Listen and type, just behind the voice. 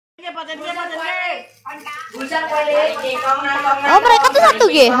Oh, mereka tuh satu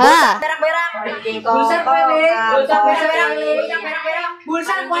GH.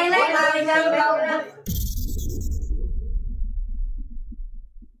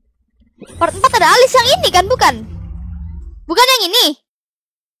 Part 4 ada Alice yang ini kan, bukan? Bukan yang ini.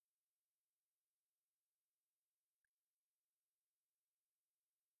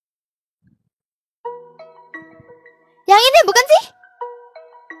 Yang ini bukan sih?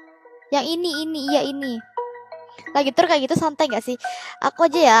 Yang ini, iya ini. Lagi tur kayak gitu santai gak sih? Aku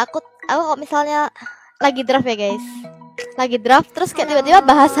aja ya, aku kalau misalnya lagi draft ya guys. Lagi draft terus kayak tiba-tiba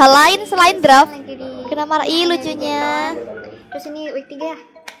bahasa lain selain draft. Kena marah, ih lucunya. Terus ini week 3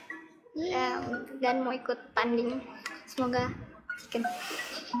 ya. Dan mau ikut tanding. Semoga chicken.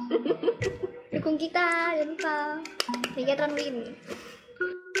 Dukung kita, jangan lupa. Bigetron win.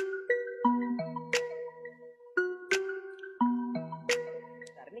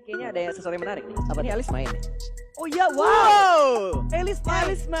 Kayaknya ada sesuatu yang menarik nih. Apa nih? Alice main. Oh iya, wow. Alice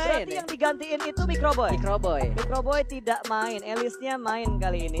main. Berarti yang digantiin itu Microboy. Microboy tidak main. Alice-nya main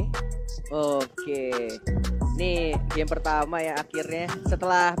kali ini. Oke. Nih game pertama ya akhirnya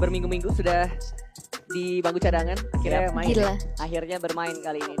setelah berminggu-minggu sudah di bangku cadangan akhirnya main. Gila. Akhirnya bermain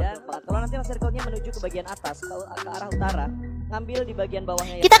kali ini dan kalau nanti circle-nya menuju ke bagian atas ke arah utara, ngambil di bagian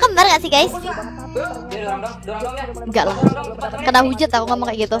bawahnya. Kita kembar gak sih guys? Enggak lah. Kena hujat aku ngomong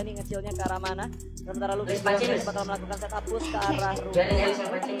kayak gitu. Ini ngecilnya ke arah mana? Sementara lu bakal melakukan setup push ke arah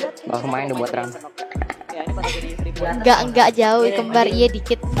Oh, main udah buat terang. Ya, ini bakal jadi 3 Enggak jauh, kembar iya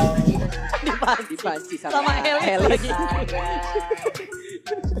dikit. dipanci sama Elis.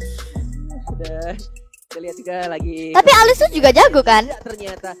 Udah. Kita lihat juga lagi. Tapi Alice tuh juga jago kan?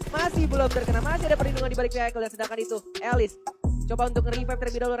 Ternyata masih belum terkena, masih ada perlindungan di balik vehicle dan sedangkan itu Alice coba untuk nge-revive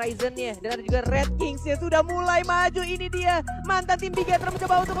terlebih dahulu Ryzen-nya dan ada juga Red Kings-nya sudah mulai maju. Ini dia mantan tim Bigetron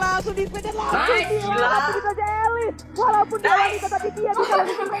mencoba untuk langsung di-spend dan langsung langsung saja Alice. Walaupun dia wanita tapi dia bisa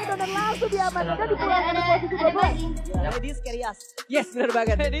langsung Raiden dan langsung diamankan di posisi lagi. Lady Scarias. Yes, benar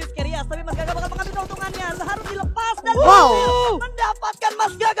banget. Lady Scarias tapi Mas Gaga bakal mengambil keuntungannya. Harus dilepas dan mendapatkan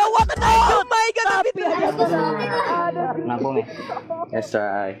Mas Gaga. What a night. Oh my god. Tapi ada Nabung ya. Nice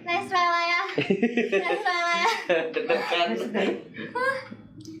try. Nice try lah ya. Nice try lah ya.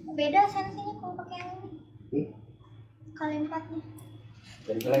 Beda sensinya kalau pakai yang ini. Kali 4-nya.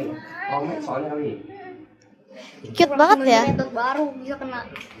 Jadi lagi. Soalnya kali. Cute banget ya. Metode baru bisa kena.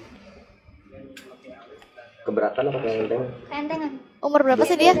 Keberatan apa kayak enteng? Entengan. Umur berapa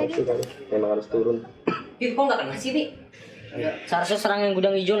sih dia? Memang harus turun. Kok nggak kena sih, Bi? Seharusnya serang yang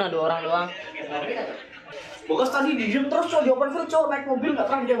gudang hijau, nah 2 orang doang. Bogas tadi di gym terus cowok di open field cowok naik mobil nggak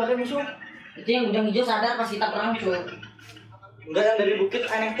terang jabatannya musuh. Itu yang gudang hijau sadar pas kita perang, cuy. Enggak, yang dari bukit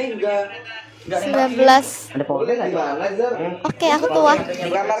NFT juga 19. Ada power bank gimana, Zar? Oke, aku tua. Di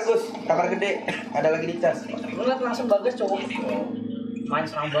kamar, Gus. Kamar gede. Ada lagi di cas. Lu lihat langsung Bagas cowok. Main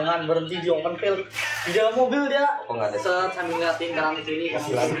serambangan berhenti di open field. Di dalam mobil dia. Kok enggak ada? Set sambil ngeliatin keramik ini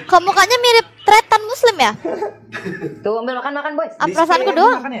kasih lagi. Kok mukanya mirip tretan muslim ya? Tuh, ambil makan, boy. Perasaanku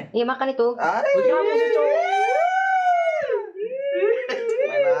doang. Iya, makan itu. Kira musuh cowok.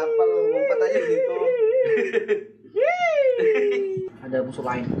 Main apa lu? Ngumpet aja di situ. Ada musuh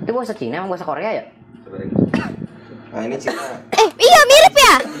lain. Itu bahasa Cina, emang bahasa Korea ya? Nah, ini Cina. Iya mirip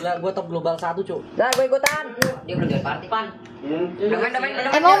ya? Gila, gua top global 1, Cuk. Dah, gue ikutan. Dia belum jadi party, Pan. Main.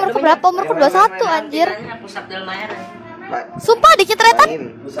 Emang umurku berapa? Umurku 21 anjir. Pusat Dalmaer. Sumpah dikit tretan.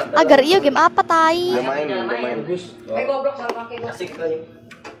 Agar iya game apa tai? Udah main. Bagus. Goblok sama pakai gua. Asik kali.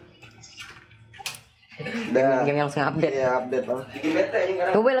 Udah. Game yang setengah update. Iya, update lah. Bikin bete aja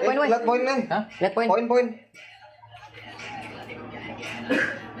sekarang. Coba lihat poin, weh. Lihat poin nih. Hah? Lihat poin. Poin.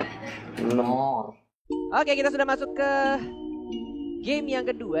 Nomor. Oke, kita sudah masuk ke game yang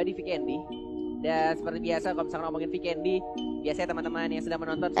kedua di Weekendy. Dan seperti biasa kalau misalnya ngomongin Weekendy, biasanya teman-teman yang sedang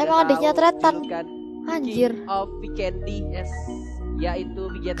menonton Emang adiknya tretan. Anjir. King of Weekendy, yes, yaitu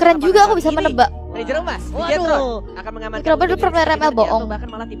Bigetron. Keren juga aku bisa menebak. Manajer emas, Bigetron akan mengamankan. Microboy dulu pernah ML bohong. Bahkan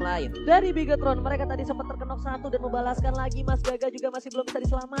malah tim lain. Dari Bigetron, mereka tadi sempat terkenok 1 dan membalaskan lagi. Mas Gaga juga masih belum bisa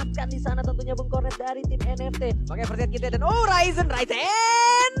diselamatkan di sana tentunya Bung Kornet dari tim NFT. Oke, persiapan kita dan Ryzen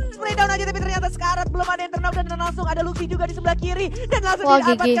spray down aja tapi ternyata sekarat belum ada yang terknock dan langsung ada Luxy juga di sebelah kiri dan langsung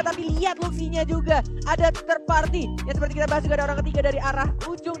diamankan. Tapi lihat Luxy-nya juga ada third party yang seperti kita bahas juga ada orang ketiga dari arah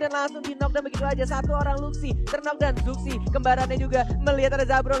ujung dan langsung di knock dan begitu aja 1 orang Luxy terknock dan Zuxi kembarannya juga melihat ada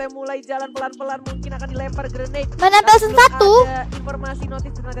Zabrol yang mulai jalan pelan-pelan mungkin akan dilempar grenade. Menempel season 1. Ada informasi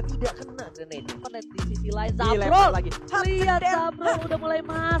notif ternyata tidak kena grenade. Connect di sisi lain Zabrol lagi. Lihat Zabrol udah mulai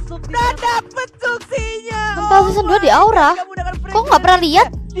masuk dan dapet Zuxi-nya. Menempel season 2 di aura. Kok nggak pernah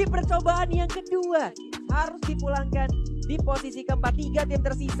lihat? Di percobaan yang kedua harus dipulangkan di posisi keempat. 3 tim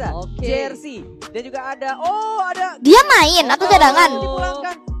tersisa. Jersey dan juga ada Dia main atau cadangan?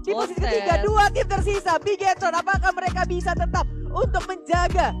 dipulangkan di posisi ketiga. 2 tim tersisa. Bigetron, apakah mereka bisa tetap untuk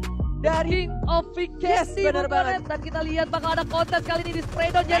menjaga dari King of Victory, benar banget. Dan kita lihat bakal ada kontes kali ini di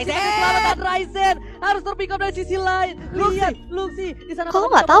Spreadon. Jadi keselamatan Ryzen harus terpick up dari sisi lain. Lihat Luxi di sana. Kok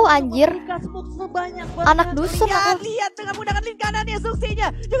nggak tahu anjir? Sebanyak Anak dusun aku. lihat dengan menggunakan link kanannya.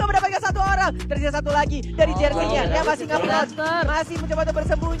 Suksinya juga mendapatkan 1 orang. Tersisa 1 lagi dari jersey-nya. Dia masih nggak masih mencoba untuk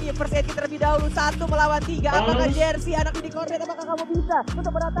bersembunyi. First aid terlebih dahulu 1 melawan 3. Apakah jersey anak ini kornet? Apakah kamu bisa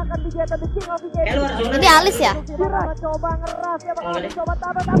untuk meratakan Bigetron the King of Victory? Ini Alis ya? Coba ngeras ya, bakal coba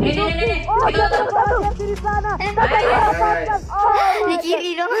tabat. Ini. Jersey di sana. Di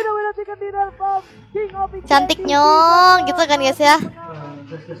kiri dong. Cantik nyong gitu kan guys ya.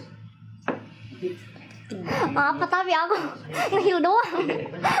 Apa tapi aku ngehil doang.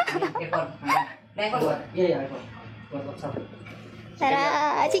 Iya. Cara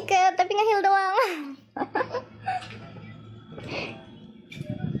ciket tapi ngehil doang.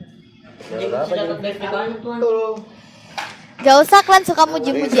 Gak usah kalian suka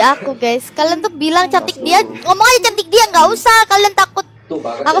muji-muji aku guys. Kalian tuh bilang cantik dia, ngomong aja cantik dia, nggak usah kalian takut.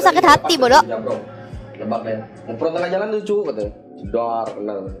 Aku sakit hati bodoh. Lebak deh. Ngumpul tengah jalan lucu katanya. Jedor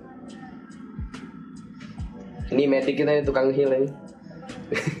kenal. Ini medik kita ini tukang heal ini.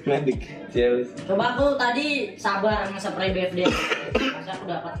 Medik. Jealous. Coba aku tadi sabar nge-spray BFD. Masa aku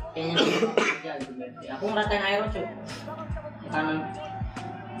dapat kayaknya ya gitu BFD. Aku ngeratain aero cuy. Kanan.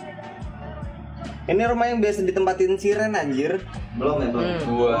 Ini rumah yang biasa ditempatin Siren anjir. Belum ya,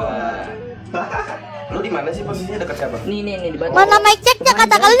 belum. Wah. Lu di mana sih posisinya, dekat siapa? Nih di batu. Mana mic checknya?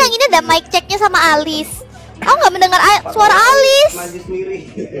 Kata kalian yang ini ada mic checknya sama Alis. Aku nggak mendengar suara Alis. Maju sendiri.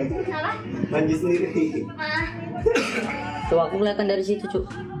 Maju sendiri. Tuh aku kelihatan dari situ cuy.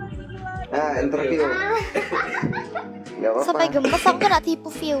 Ah, interview. Gak apa-apa. Sampai gemes aku nak tipu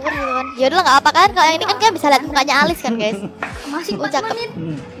viewer gitu kan. Ya udah nggak apa kan, kalau yang ini kan kalian bisa lihat mukanya Alis kan guys. Masih 4 cakep. menit.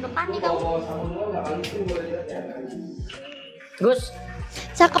 Depan nih kamu. Gus,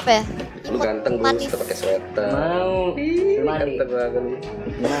 Cakep ya. Lu ganteng Gus, Manis. kita pakai sweater. mau mandi. Ganteng banget.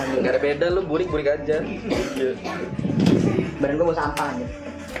 Gak ada beda, lu burik-burik aja. Badan gua mau sampah aja.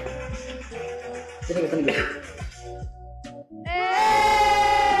 Sini Gus.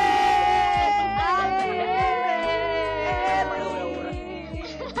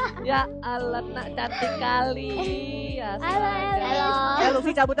 Ya Allah, nak cantik kali. Lu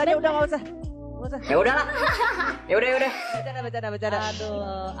sih cabut aja udah nggak usah. Ya udahlah. Ya udah. Bercanda.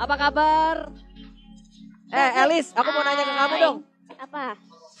 Aduh, apa kabar? Elis, aku mau nanya ke kamu dong. Apa?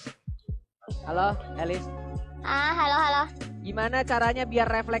 Halo, Elis. Halo. Gimana caranya biar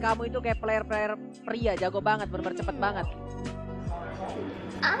refleks kamu itu kayak player-player pria, jago banget, bener-bener cepet banget?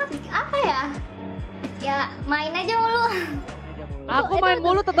 Apa ya? Ya main aja mulu. Aku main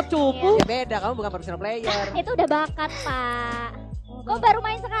mulu tetap cupu. Ya beda, kamu bukan professional player. Itu udah bakat, Pak. Kok baru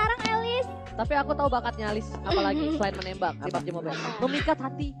main sekarang, Elis? Tapi aku tahu bakatnya Alis, apalagi selain menembak di PUBG Mobile. Memikat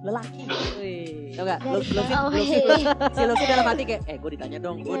hati lelaki. Wih. Tau gak? Si Luxi dalam hati kayak, gue ditanya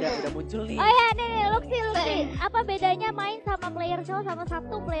dong, gue udah muncul nih. Oh iya nih, Luxi. Apa bedanya main sama player cowok sama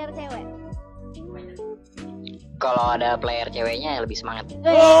satu player cewek? Kalau ada player ceweknya lebih semangat.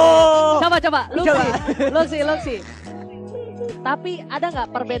 Coba, Luxi. Tapi ada nggak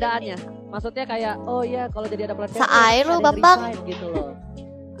perbedaannya? Maksudnya kayak, oh iya kalau jadi ada player cewek, Sa-air lu, ada yang Bambang. resign gitu loh.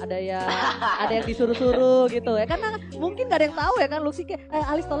 Ada yang disuruh-suruh gitu ya. Karena mungkin gak ada yang tahu ya kan, Luxi kayak,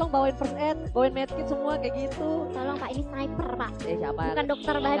 Alis tolong bawain first aid, bawain medkit semua kayak gitu. Tolong Pak, ini sniper Pak. Siapa? Bukan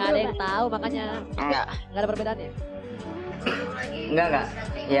dokter Gak baju. ada yang tahu makanya. Enggak. Gak ada perbedaannya. Enggak.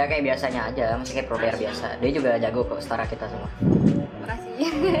 Ya kayak biasanya aja, masih kayak pro player biasa. Dia juga jago kok, setara kita semua. Makasih.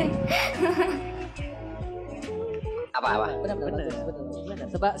 Apa? Bener.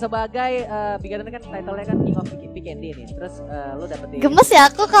 Sebagai Bigetron kan title-nya kan King of Victory nih. Terus lu dapetin. Gemes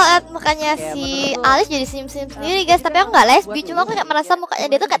ya aku kalau liat mukanya Kayak si menurut lu, Alis jadi senyum-senyum sendiri guys. Tapi aku nggak lesbi, cuma aku kayak merasa mukanya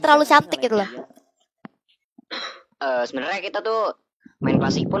dia tuh kayak terlalu cantik gitu loh. Sebenarnya kita tuh main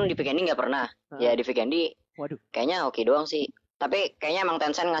klasik pun di Weekend nggak pernah. Ya di Weekend Waduh. kayaknya oke doang sih. Tapi kayaknya emang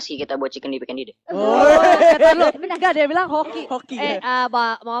Tencent ngasih kita buat chicken di Weekend deh. Kata lu, enggak dia bilang hoki. Hoki.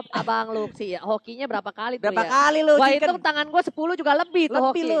 Maaf Abang Luxi ya. Hokinya berapa kali tuh Berapa ya? kali lu Gua chicken? hitung tangan gua 10 juga lebih tuh Lebih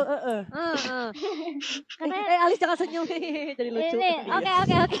hoki. lu. Alis jangan senyum jadi lucu. Ini, oke.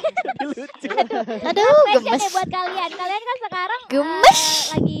 Aduh, Question gemes. ya buat kalian. Kalian kan sekarang Gemes.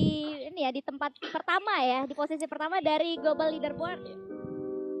 lagi ini ya di tempat pertama ya, di posisi pertama dari global leaderboard.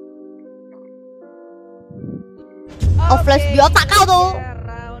 Oh, flash di otak kau tuh.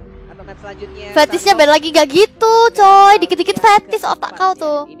 Round atau map selanjutnya. Fetisnya beda lagi gak gitu coy. Dikit-dikit fetis otak kau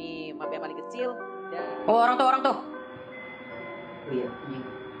tuh. Ini map yang paling kecil dan Oh, orang tuh. Oh iya.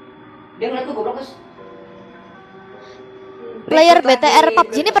 Dia ngeliat tuh goblok, Guys. Player BTR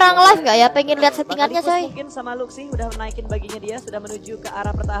PUBG ini pernah nge-live gak ya? Pengen lihat settingannya coy. Mungkin sama Luxi udah naikin baginya dia, sudah menuju ke arah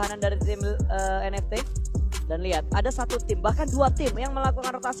pertahanan dari tim NFT. Dan lihat, ada satu tim, bahkan dua tim yang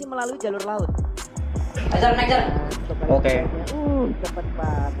melakukan rotasi melalui jalur laut. Naik. Oke. Cepet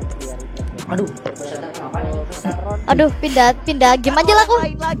banget dia. Aduh, pindah game aja lah aku.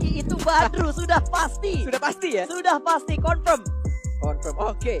 Lain lagi itu Badru, sudah pasti. Sudah pasti ya? Sudah pasti, confirm.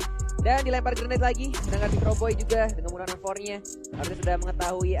 Oke. Dan dilempar grenade lagi, sedangkan Microboy juga dengan menggunakan 4-nya harusnya sudah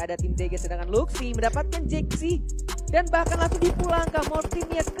mengetahui ada tim DG, sedangkan Luxi mendapatkan Jaxi dan bahkan langsung dipulangkan more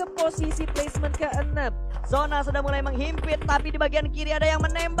timnya ke posisi placement ke-6. Zona sudah mulai menghimpit, tapi di bagian kiri ada yang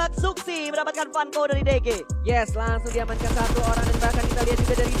menembak. Zuxi mendapatkan Funko dari DG. Yes, langsung diamankan satu orang dan bahkan kita lihat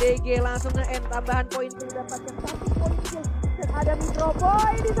juga dari DG langsung nge-end tambahan poin mendapatkan 1 poin. Dan ada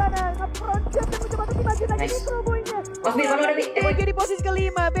Microboy di sana, nge-front jump dan mencoba untuk dimaju lagi Microboy-nya. DG di posisi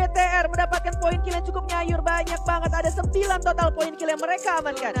kelima, BTR mendapatkan poin kill yang cukup nyayur, banyak banget, ada 9 total poin kill yang mereka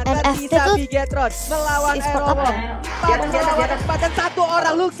amankan. Dan NFT bisa tuh Bigetron melawan e-sport apa Aerobot. ya? Mendapatkan satu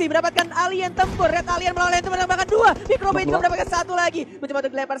orang. Luxi mendapatkan alien tempur, Red Alien melawan alien tempur mendapatkan 2. Microboy juga mendapatkan 1 lagi. Mencoba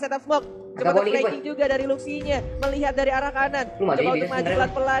untuk dilempar setup smoke. Coba untuk flanking juga dari Luxinya, melihat dari arah kanan. Coba untuk maju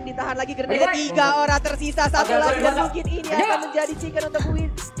pelan-pelan, ditahan lagi grenade. 3 orang tersisa, 1 lagi dan mungkin ini akan menjadi chicken untuk win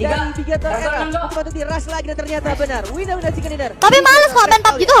dari Bigetron Red. Coba untuk di rush lagi dan ternyata benar. Winner udah chicken dinner. Tapi males kalau main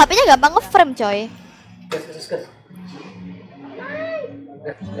PUBG tuh HP-nya gampang nge-frame coy.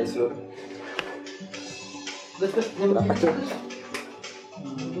 Guys, lu. Berapa tuh?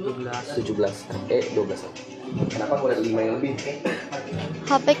 17. 12. Kenapa gua ada 5 yang lebih?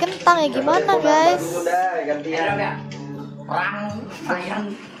 HP kentang ya gimana guys? Udah, gantian. Perang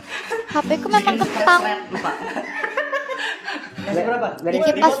sayang. HP ku memang kentang. Berapa? Beli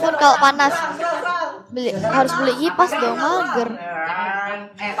kipas pun kalau panas. Harus beli kipas dong, mager.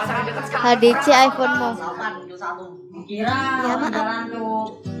 Pasangan dekat sekali. HDC iPhone-mu. Kira Ya, maaf. jalan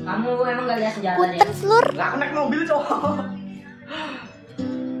tuh. Kamu emang gak lihat sejarahnya? Punten selur. Lah aku naik mobil cowok.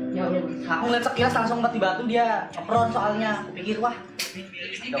 Ya udah. Aku ngeliat sekilas langsung mati batu dia ngepron soalnya. Aku pikir wah.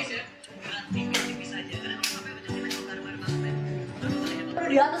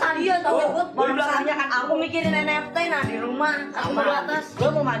 Di atas dia tau gue. Baru belakangnya kan aku mikirin NFT nah di rumah. Aku di atas. Gue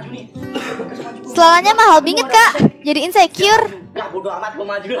mau maju nih. Selalanya mahal binget kak. Jadi insecure. Ya bodo amat gue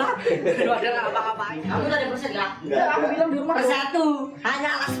maju lah. Daripada nggak apa-apain. Kamu tadi persen gak? Enggak, aku bilang di rumah. Persatu.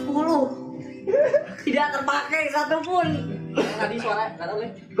 Hanyalah 10. Tidak terpakai satu pun. Tadi suara nggak tahu gue.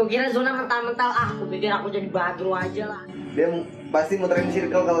 Gue kira zona mental-mental. Aku pikir aku jadi Badru aja lah. Dia pasti muterin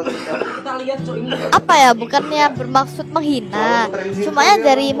circle kalau Kita lihat cok ini. Apa ya, bukannya bermaksud menghina. Cuma ya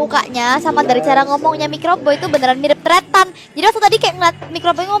dari mukanya sama dari cara ngomongnya Microboy itu beneran mirip tretan. Jadi waktu tadi kayak ngeliat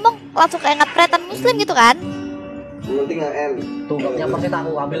Microboy ngomong langsung kayak ngeliat tretan muslim gitu kan. penting nge-end. Tuh yang perset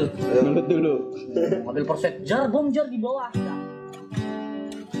aku ambil. Ambil dulu. Ambil perset. Jar bom jar di bawah.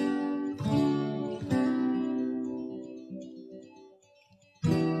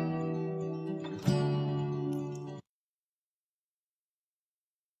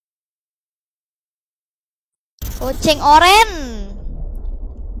 Kucing oren.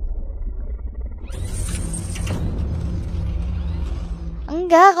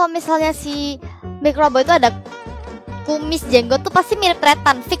 Enggak, kalau misalnya si Microboy itu ada kumis jenggot tuh pasti mirip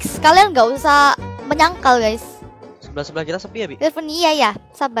tretan. Fix, kalian nggak usah menyangkal guys. Sebelah sebelah kita sepi ya, Bi? Evos Funi, iya ya,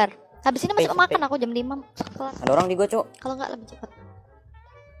 sabar. Habis ini masuk makan aku jam 5 kelas. Ada orang di gua, Cok. Kalau nggak lebih cepat.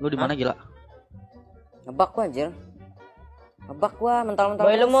 Lu di mana gila? Ngebak gua anjir. Ngebak gua mental-mental.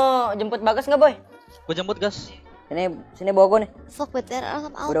 Boy, lu mau jemput Bagas nggak Boy? Gua jemput, gas. Sini bawa gua nih. Sok BTR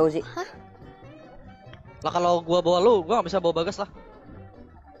alam al. Udah Uzi. Hah? Lah kalau gua bawa lu, gua gak bisa bawa Bagas lah.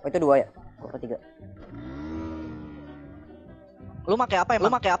 Oh itu 2 ya? Apa 3? Lu pakai apa emang?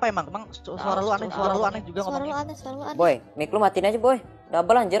 Lu pakai apa emang? Emang suara lu aneh, suara lu aneh juga Suara lu ngomongnya. aneh, suara lu aneh. Boy, mic lu matiin aja, Boy.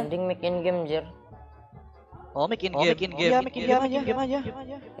 Double anjir. Mending makin game Jir. Oh, makin game. Iya, makin game aja. Game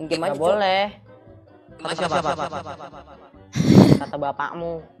Nggak aja, Cok. boleh. Kata siapa? Kata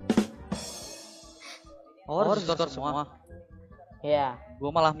bapakmu. Oh, harus store semua. Iya.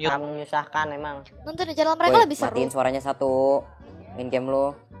 Gua malah mute. Kamu menyusahkan emang. Nonton di channel mereka Boy, lebih seru. matiin suaranya satu. In game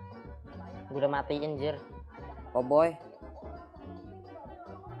lu. Gue udah matiin Jir. Oh, Boy.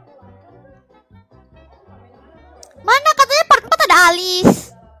 Mana katanya part 4 ada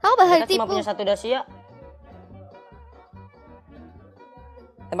Alis. Kamu bakal Kita cuma ditipu. punya satu Dacia.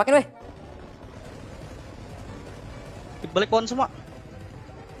 Tembakin, weh. Balik pohon semua.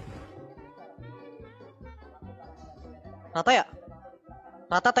 Rata ya?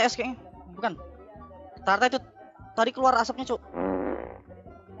 Rata TS kayaknya. Bukan. Rata itu tadi keluar asapnya, Cuk.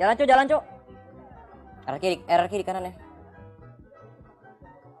 Jalan, Cok, jalan, Cok. RRQ di kanan ya.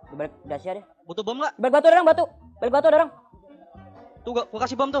 Di balik Dacia deh. Butuh bom nggak? Balik batu ada orang, batu. Balik batu ada orang. Tuh gua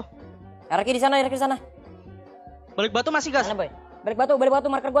kasih bom tuh. RRQ di sana, RRQ di sana. Balik batu masih gas. Mana boy? Balik batu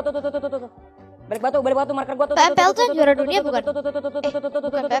marker gua tuh. Balik batu marker gua tuh. PMPL tuh juara dunia bukan?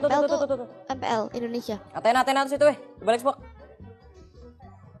 Bukan PMPL tuh MPL Indonesia. Athena tuh situ di balik spok.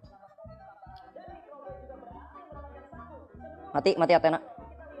 Mati Athena.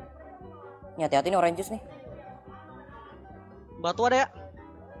 Ini hati-hati nih orange juice nih. Batu ada ya?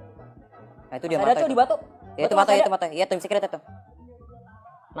 Nah itu dia mata. Ada tuh di batu. Ya itu mata. Iya tim secret itu.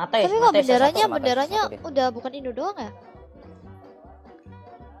 Mata ya. Tapi kok benderanya udah bukan Indo doang ya?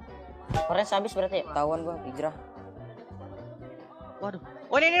 Orange habis berarti ya? Ketahuan gua hijrah. Waduh.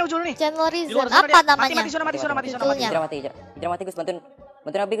 Oh ini ujung nih. Channel Di reason luar sana apa dia. namanya? Mati sana. Judulnya. Hijrah mati Gus, bantuin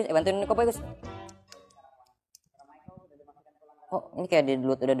Abi Gus, bantuin Kopo Gus. Oh, ini kayak di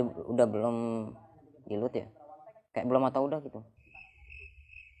loot udah belum di loot ya? Kayak belum atau udah gitu.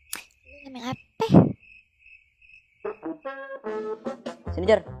 Namanya apa? Sini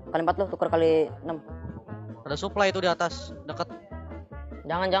Jar, kali 4 lo tukar kali 6. Ada supply itu di atas, dekat.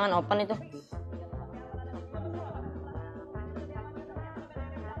 Jangan open itu.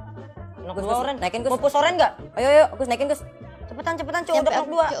 Naikin Gus. Mau push oren enggak? Ayo Gus naikin Gus. Cepetan cowok udah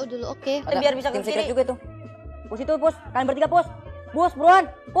knock 2. Dulu oke. Biar bisa ke kiri juga itu. Push itu, push. Kalian bertiga push. Push, buruan.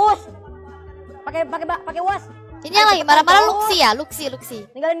 Push. Pakai was. Ini yang lagi marah-marah Luxi.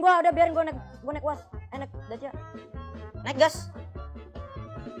 Ninggalin gua, udah biarin gua naik was. Naik Dacia. Naik gas.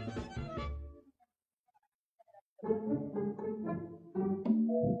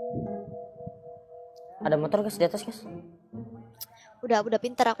 Ada motor guys di atas guys. Udah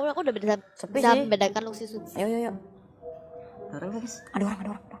pintar aku udah bisa membedakan Luxi Suci. Ayo. Orang guys. Ada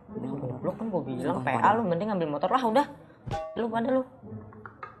orang. Goblok kan gua bilang PA lu mending ngambil motor lah udah. Lu pada lu.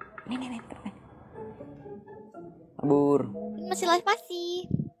 Nih. Kabur. Masih live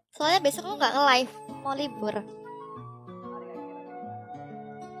masih. Soalnya besok lu nggak nge-live, mau libur.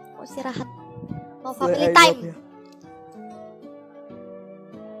 Mau istirahat. Mau family time.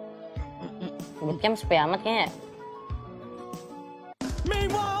 Bootcamp sepi amat kayaknya.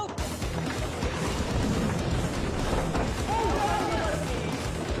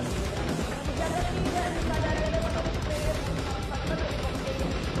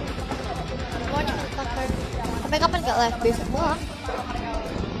 Sampai kapan gak live? Besok doang.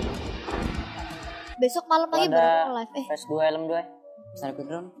 Besok malam lagi baru live. PS2 helm 2. Sana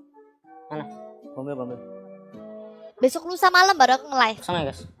Bigetron. Mana? Mobil. Besok lusa malam baru aku nge-live. Kosong ya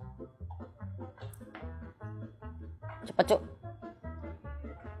guys. Cepet cuk.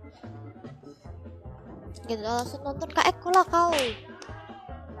 Gitu langsung nonton Kak Eko lah kau.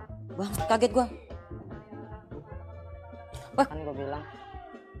 Bang, kaget gua. Wah, kan gua bilang.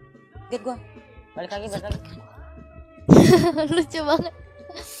 Kaget gua. Balik lagi. Lucu banget.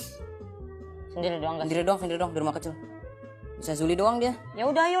 Sendiri doang di rumah kecil. Bisa Zuli doang dia. Ya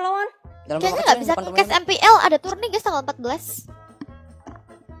udah ayo lawan. Kayaknya nggak bisa cash MPL, ada turun nih guys tanggal 14.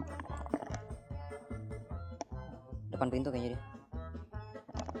 Depan pintu kayaknya dia.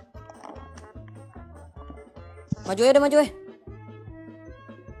 Maju ya.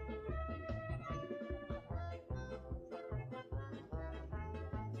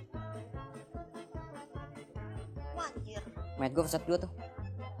 Main gue pesat 2 tuh.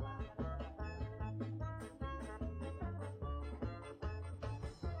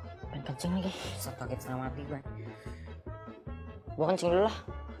 Pengen kencing lagi. Set kaget setengah mati gue. Gue kencing dulu lah.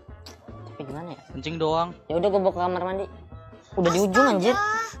 Tapi gimana ya? Kencing doang. Ya udah gue bawa ke kamar mandi. Udah di ujung anjir.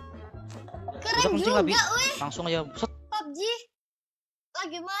 Bisa kencing lebih. Langsung aja. Set. PUBG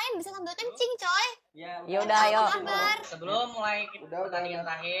lagi main bisa sambil kencing coy. Ya udah ayo. Sebelum mulai pertandingan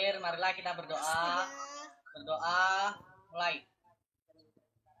terakhir, marilah kita berdoa. Mulai.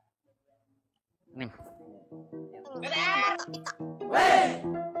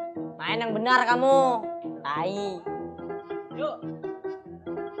 Main yang benar kamu. Tai. Yuk.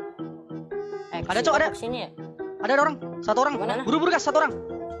 Ada cok, ada. Sini ya. Ada orang. Satu orang. Mana? Buru-buru gas, satu orang.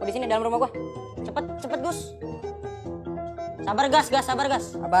 Oh di sini dalam rumah gua. Cepet Gus. Sabar gas.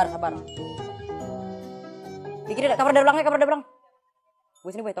 Sabar. Pikir kamar dari belakang.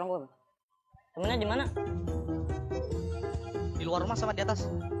 Gue sini boy, tolong gua. Temennya di mana? Di luar rumah sama di atas.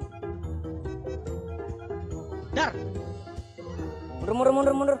 Dar.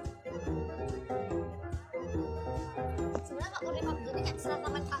 Mundur. Sebenarnya nggak perlu di PUBG ini kayak serata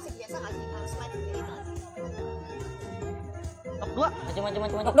main klasik biasa nggak sih? Harus main kayak gitu nggak sih? Knock 2.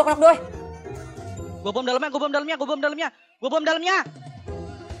 Maju. Knock 2. Gua bom dalamnya.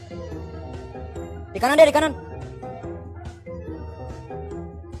 Di kanan dia, di kanan.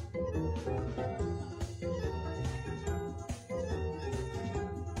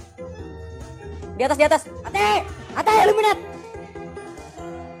 Di atas. Ate, eliminate.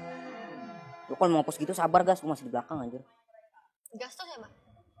 Lu kalau mau pos gitu sabar gas, lu masih di belakang anjir. Gas tuh siapa?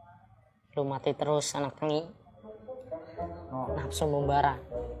 Lu mati terus anak tengi. Nafsu membara.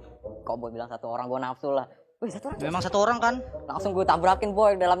 Kok boy bilang satu orang, gua nafsu lah. Wih, satu orang. Memang satu orang kan? Langsung gue tabrakin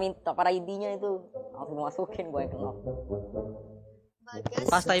boy dalam para ID-nya itu. Langsung gue masukin gue yang kenal.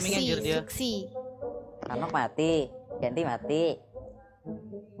 Pas timingnya anjir dia. Suksi. Kanok mati, Ganti mati.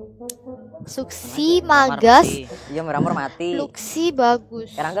 Suksi, Magas, Iya, Miramor mati. Luxi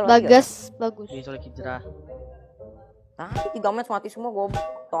bagus. Erangga mati Bagas bagus. Dia soal hijrah. Tadi 3 match mati semua, gue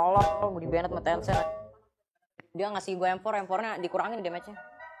tolong, gue di-banned sama Tencent. Dia ngasih gue M4-nya dikurangin damage-nya.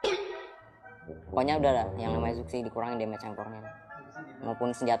 Pokoknya udah lah, yang namanya Zuxi dikurangin damage M4-nya.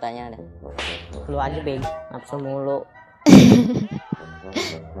 Maupun senjatanya ada. Lu aja beng, nafsu mulu.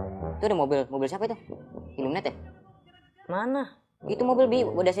 Itu ada mobil siapa itu? Illuminate ya? Mana? Itu mobil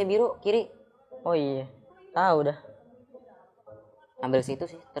udah saya biru kiri. Oh iya, tahu dah. Ambil situ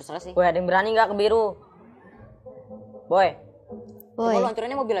sih, terserah sih. Woi, ada yang berani nggak ke biru? Boy. Coba lu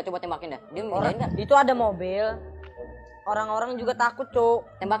hancurinnya mobil lah, coba tembakin dah. Dia mindahin nggak? Itu ada mobil. Orang-orang juga takut, Cuk.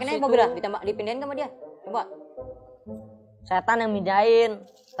 Tembakin aja mobil lah, dipindahin sama dia. Coba. Setan yang mindahin.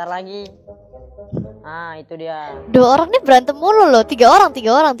 Ntar lagi. Ah, itu dia. 2 orang nih berantem mulu loh. 3 orang.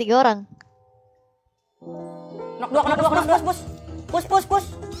 Knock 2, bos. Push.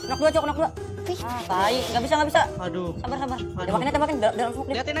 Knock 2, Cok, knock 2. Tai, enggak bisa. Aduh. Sabar. Tembakin dalam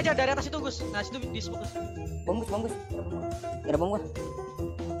smoke dia. Liatin aja dari atas itu, Gus. Nah, situ di smoke. Bom, Gus. Ada bom gua.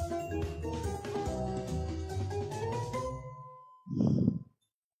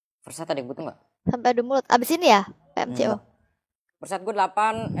 Persat ada yang butuh enggak? Sampai adu mulut. Abis ini ya, PMCO. Persat gua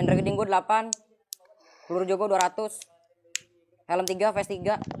 8, ender geding gua 8. Peluru jogo 200. Helm 3, vest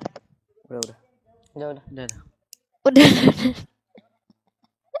 3. Udah. Udah.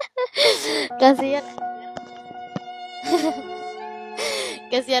 Kasian.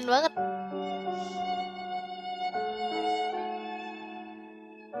 Kasian banget.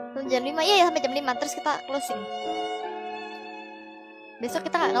 Jam 5, iya sampai jam 5 terus kita closing. Besok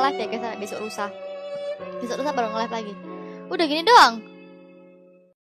kita nggak nge-live ya guys, besok lusa baru nge-live lagi. Udah gini doang.